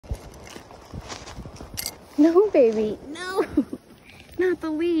No, baby, no. Not the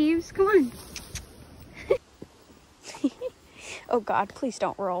leaves, come on. Oh God, please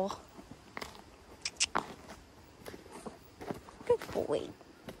don't roll. Good boy.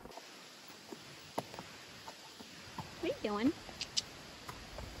 What are you doing?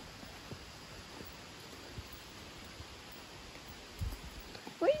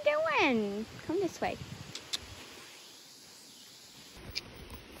 What are you doing? Come this way.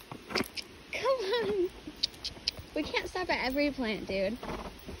 Come on. We can't stop at every plant, dude.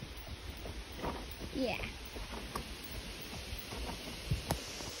 Yeah.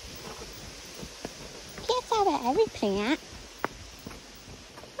 Can't stop at every plant.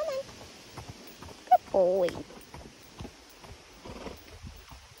 Come on. Good boy.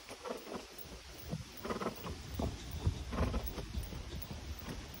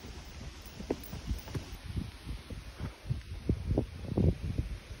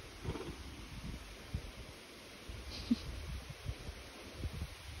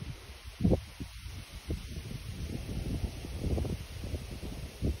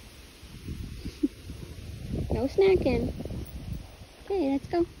 No snacking. Okay, let's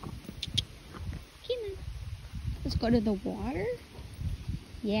go. Come on. Let's go to the water.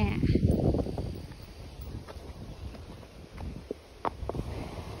 Yeah.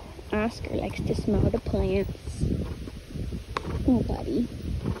 Oscar likes to smell the plants. Oh, buddy.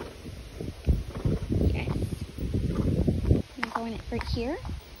 Yes. I'm going it right here.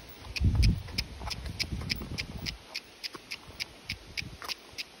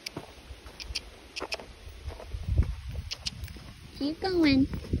 Keep going.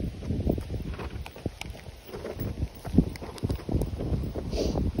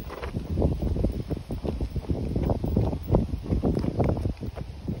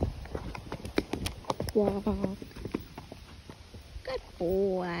 Wow. Good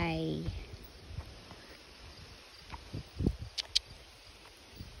boy.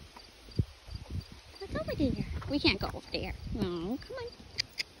 What's over there? We can't go over there. Oh, come on.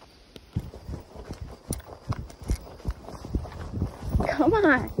 Come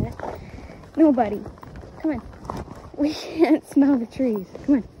on. Nobody. Come on. We can't smell the trees.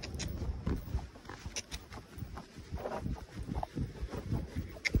 Come on.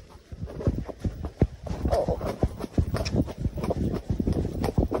 Oh.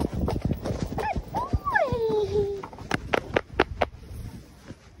 Good boy.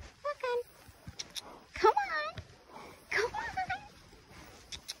 Walk on. Come on. Come on.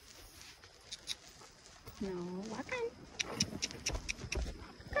 No, walk on.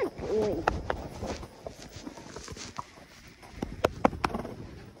 Good boy.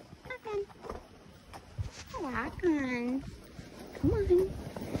 Walk on. Come on.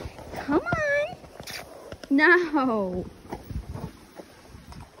 Come on. No.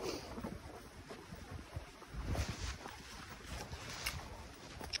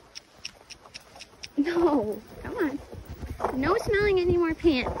 No. Come on. No smelling any more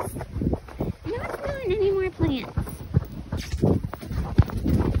plants. No smelling any more plants.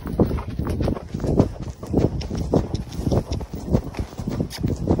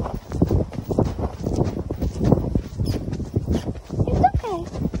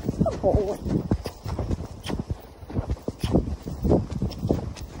 Boy.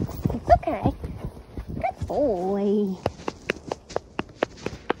 It's okay. Good boy.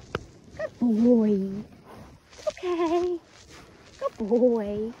 Good boy. It's okay. Good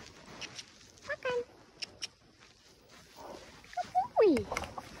boy. Okay. Good boy.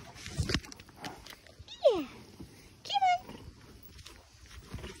 Yeah. Come on.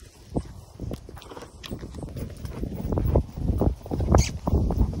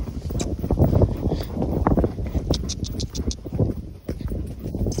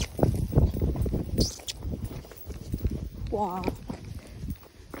 Walk.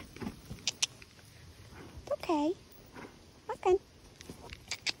 It's okay. Okay.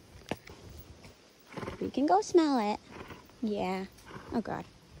 We can go smell it. Yeah. Oh God.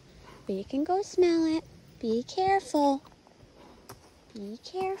 We can go smell it. Be careful. Be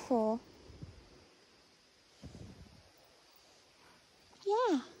careful.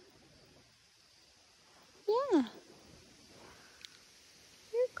 Yeah. Yeah.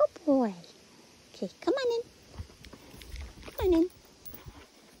 You're a good boy. Okay, come on in. Come on in.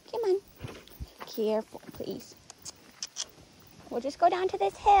 Come on. Careful, please. We'll just go down to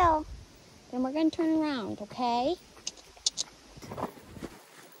this hill. Then we're going to turn around, okay?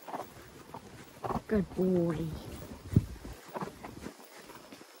 Good boy.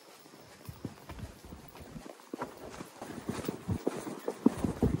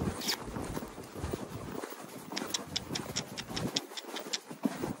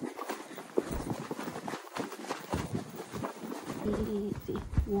 Easy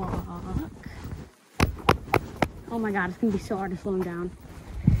walk. Oh my God, it's gonna be so hard to slow him down.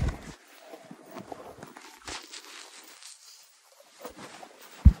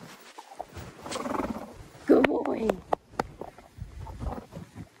 Good boy.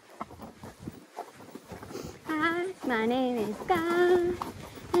 Hi, my name is Guy,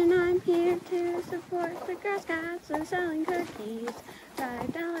 and I'm here to support the Girl Scouts of selling cookies.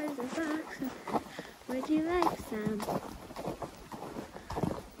 $5 a box. Would you like some?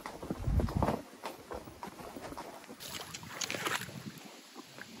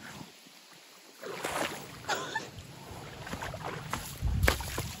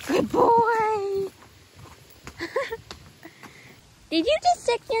 Good boy! Did you just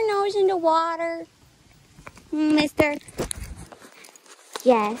stick your nose into water, mister?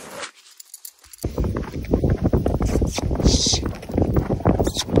 Yes.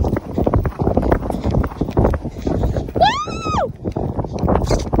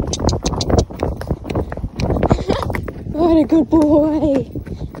 What a good boy!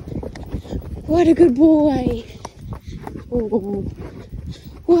 What a good boy! Oh,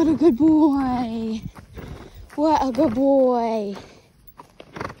 what a good boy! What a good boy!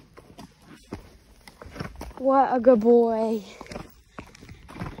 What a good boy!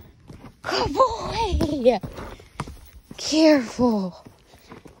 Good boy! Careful!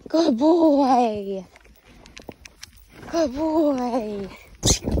 Good boy! Good boy!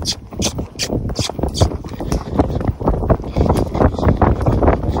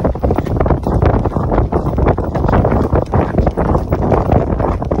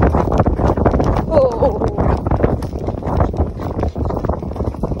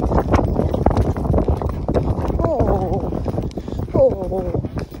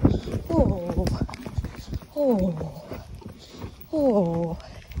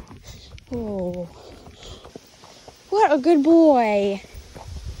 Oh, what a good boy.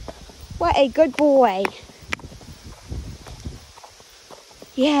 What a good boy.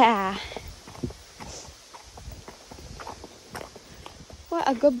 Yeah. What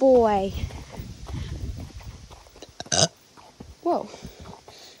a good boy. Whoa.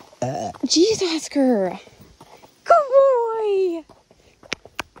 Jeez, Oscar. Good boy.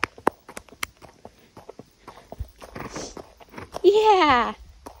 Yeah.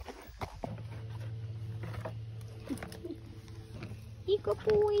 You good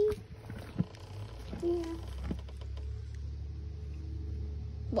boy. Yeah.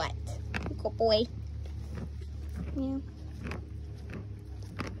 What? You good boy. Yeah.